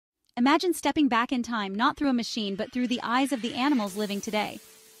Imagine stepping back in time, not through a machine but through the eyes of the animals living today.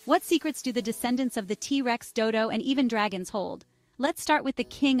 What secrets do the descendants of the T-Rex, Dodo, and even dragons hold? Let's start with the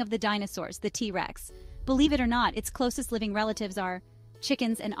king of the dinosaurs, the T-Rex. Believe it or not, its closest living relatives are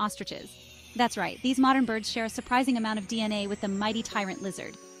chickens and ostriches. That's right, these modern birds share a surprising amount of DNA with the mighty tyrant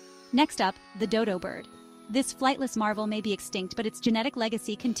lizard. Next up, the dodo bird. This flightless marvel may be extinct, but its genetic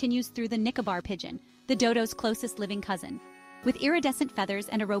legacy continues through the Nicobar pigeon, the dodo's closest living cousin. With iridescent feathers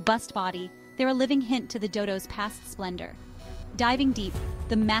and a robust body, they're a living hint to the dodo's past splendor. Diving deep,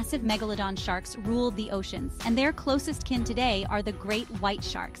 the massive Megalodon sharks ruled the oceans, and their closest kin today are the great white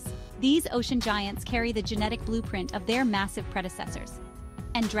sharks. These ocean giants carry the genetic blueprint of their massive predecessors.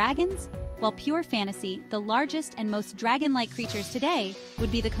 And dragons? While pure fantasy, the largest and most dragon-like creatures today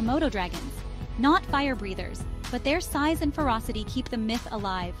would be the Komodo dragons. Not fire breathers, but their size and ferocity keep the myth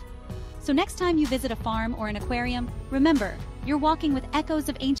alive. So next time you visit a farm or an aquarium, remember, you're walking with echoes of ancient